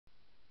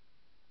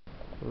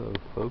Hello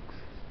folks,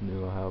 it's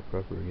new Ohio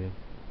Prepper again.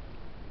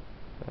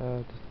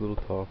 Just a little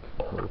talk,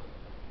 about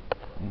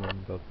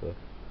the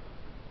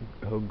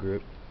Hogue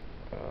Grip.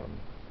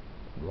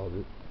 Love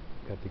it.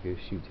 Got to go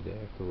shoot today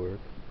after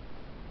work.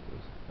 It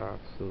was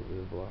absolutely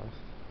a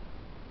blast.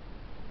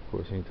 Of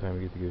course, anytime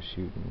we get to go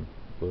shoot and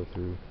blow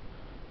through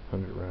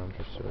 100 rounds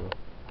or so,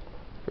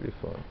 it's pretty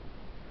fun.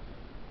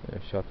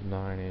 And I shot the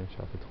 9 and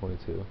shot the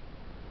 22.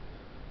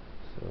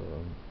 So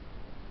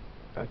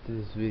after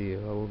this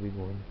video, I will be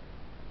going to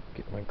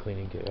get my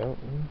cleaning kit out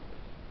and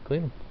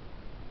clean them.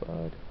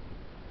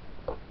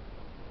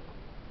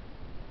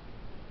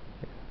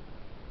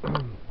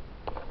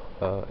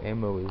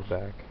 Ammo is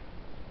back.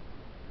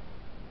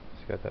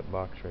 It's got that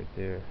box right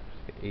there.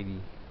 It's got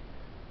 80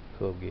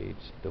 12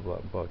 gauge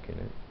double-aught buck in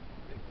it.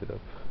 Picked it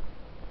up.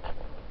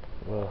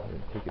 Well, I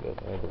didn't pick it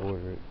up. I had to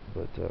order it.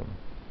 But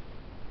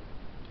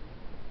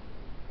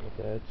with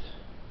that,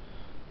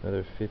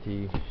 another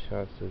 50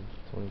 shots of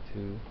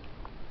 22.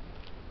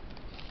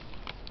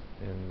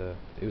 And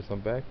it was on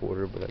back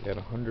order, but I got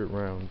 100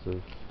 rounds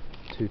of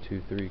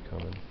 223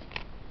 coming.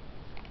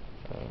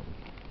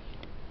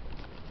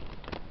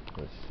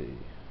 Let's see.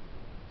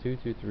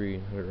 223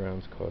 100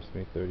 rounds cost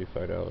me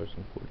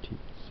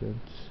 $35.14.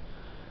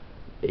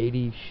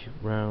 80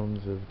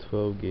 rounds of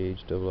 12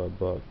 gauge double-aught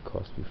buck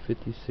cost me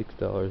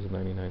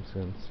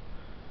 $56.99,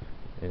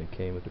 and it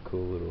came with a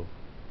cool little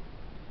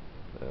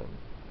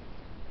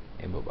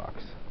ammo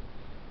box.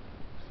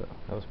 So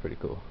that was pretty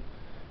cool.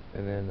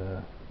 And then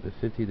the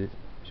 50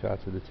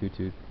 shots of the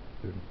 22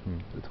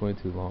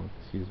 long,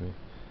 excuse me,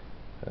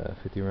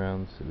 50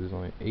 rounds. It was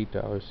only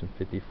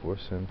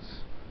 $8.54.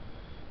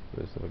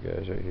 Those little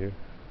guys right here.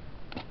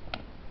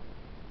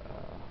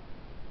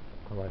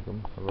 I like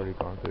them. I've already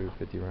gone through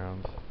 50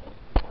 rounds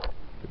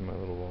with my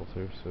little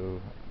Walter, so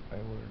I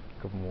ordered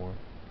a couple more.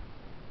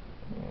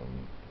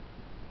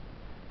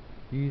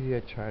 Usually I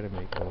try to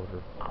make an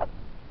order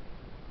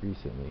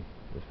recently,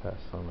 this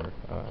past summer,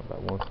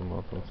 about once a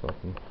month on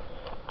something,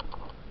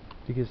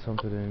 to get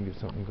something in, get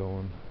something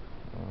going.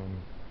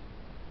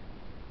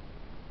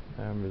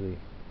 I'm really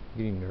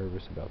getting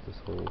nervous about this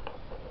whole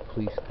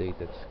police state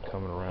that's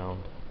coming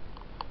around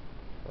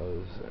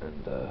us,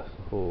 and the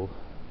whole,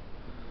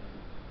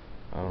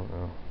 I don't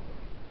know,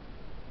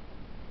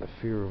 the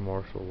fear of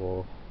martial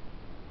law.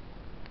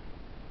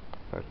 The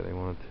fact that they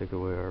want to take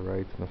away our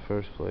rights in the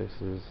first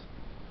place is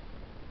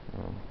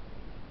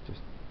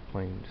just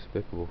plain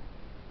despicable.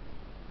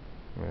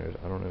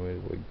 I don't know a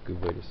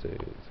good way to say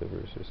it, except for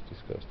it's just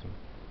disgusting.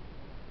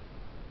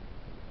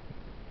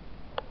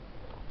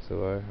 So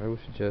I would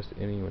suggest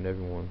anyone and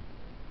everyone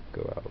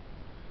go out,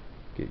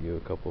 get you a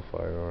couple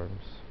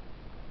firearms,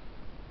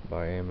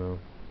 buy ammo,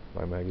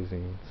 buy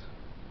magazines.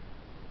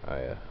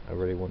 I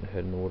already went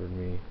ahead and ordered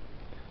me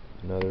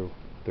another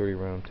 30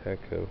 round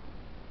TACO.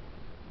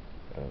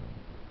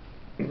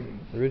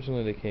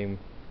 Originally they came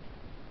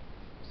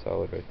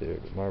solid right there,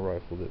 but my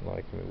rifle didn't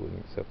like them. It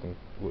wouldn't accept them,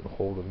 wouldn't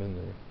hold them in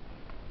there.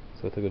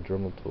 So I took a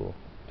Dremel tool,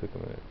 took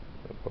them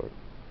apart.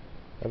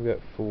 I've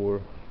got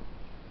 4.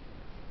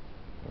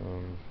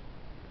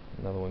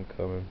 Another one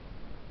coming.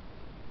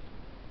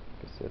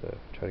 Like I said,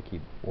 try to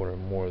keep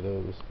ordering more of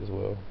those as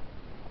well.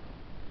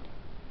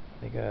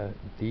 They got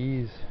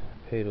these,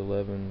 paid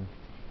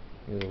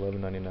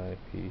 $11.99 a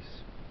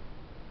piece.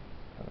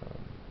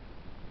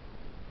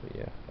 But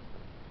yeah,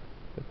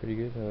 they're pretty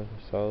good,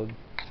 solid.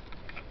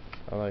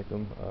 I like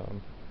them.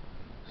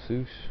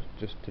 Sooo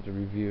just did a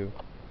review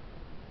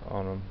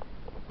on them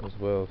as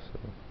well, so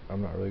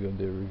I'm not really going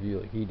to do a review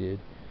like he did,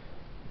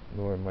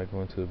 nor am I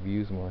going to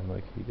abuse mine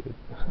like he did.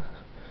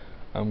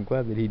 I'm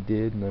glad that he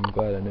did, and I'm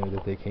glad I know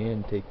that they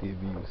can take the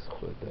abuse,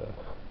 but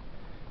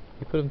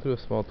he put them through a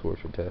small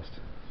torture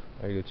test.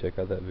 I gotta go check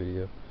out that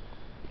video.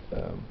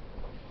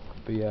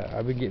 But yeah,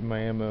 I've been getting my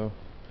ammo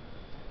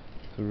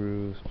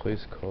through this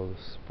place called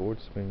the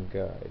Sportsman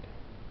Guide.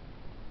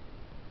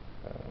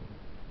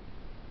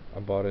 I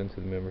bought into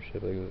the membership. I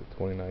think it was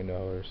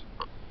 $29.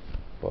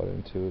 Bought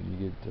into it. You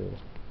get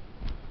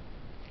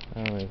I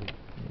don't know,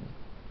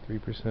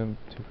 3%,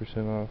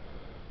 2% off.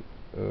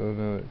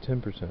 No,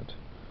 10%.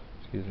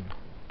 Excuse me.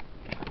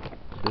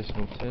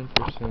 Additional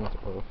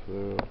 10% off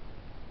the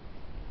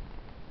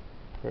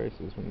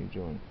prices when you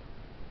join.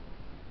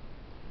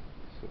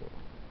 So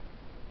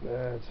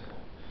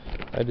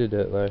I did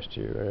that last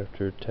year right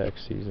after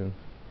tax season.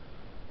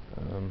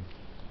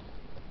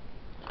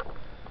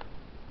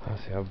 I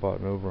see I've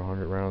bought over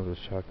 100 rounds of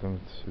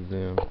shotguns through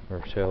them,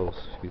 or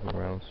shells, excuse me,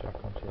 rounds,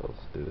 shotgun shells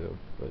through them.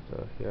 But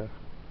yeah,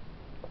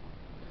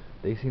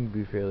 they seem to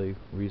be fairly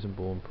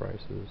reasonable in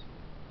prices.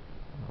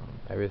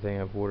 Everything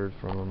I've ordered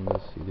from them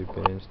has either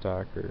been in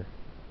stock or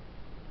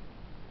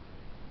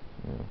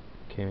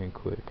came in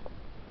quick.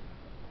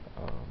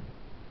 I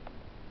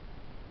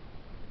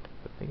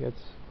think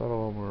that's about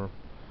all I'm gonna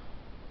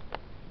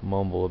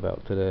mumble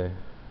about today.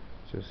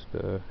 Just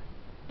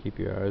keep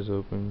your eyes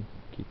open,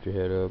 keep your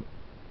head up,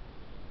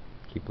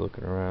 keep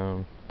looking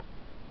around.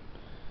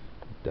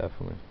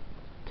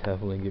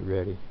 Definitely get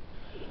ready.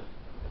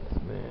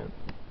 Man,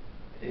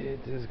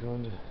 it is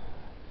going to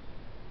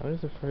I'm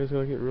just afraid it's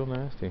gonna get real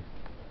nasty.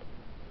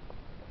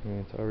 I mean,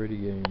 it's already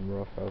getting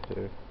rough out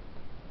there.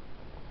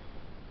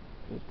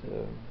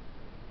 But,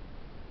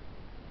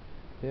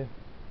 yeah.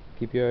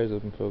 Keep your eyes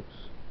open, folks.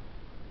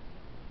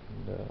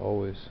 And,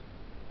 always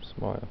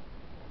smile.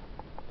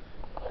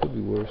 Could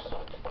be worse.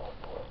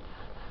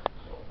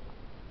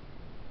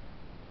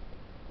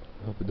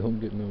 I hope it don't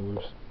get no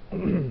worse.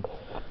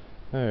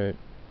 Alright.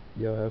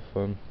 Y'all have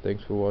fun.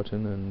 Thanks for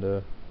watching,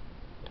 and,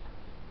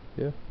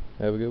 yeah.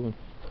 Have a good one.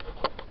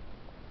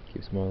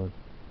 Keep smiling.